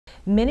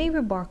Many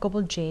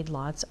remarkable jade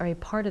lots are a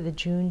part of the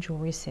June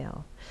jewelry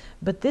sale,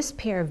 but this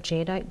pair of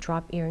jadeite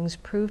drop earrings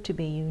proved to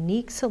be a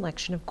unique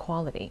selection of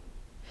quality.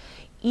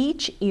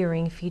 Each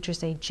earring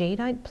features a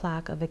jadeite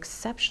plaque of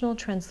exceptional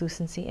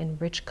translucency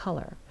and rich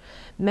color,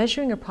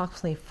 measuring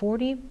approximately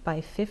 40 by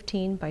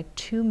 15 by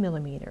 2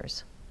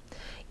 millimeters.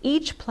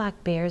 Each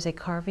plaque bears a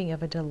carving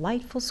of a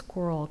delightful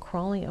squirrel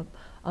crawling up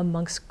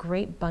amongst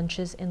great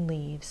bunches and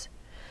leaves.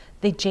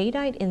 The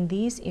jadeite in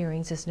these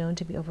earrings is known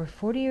to be over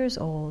 40 years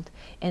old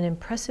and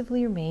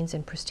impressively remains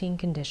in pristine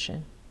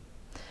condition.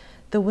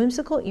 The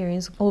whimsical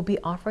earrings will be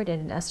offered at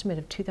an estimate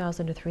of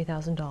 $2,000 to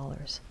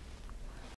 $3,000.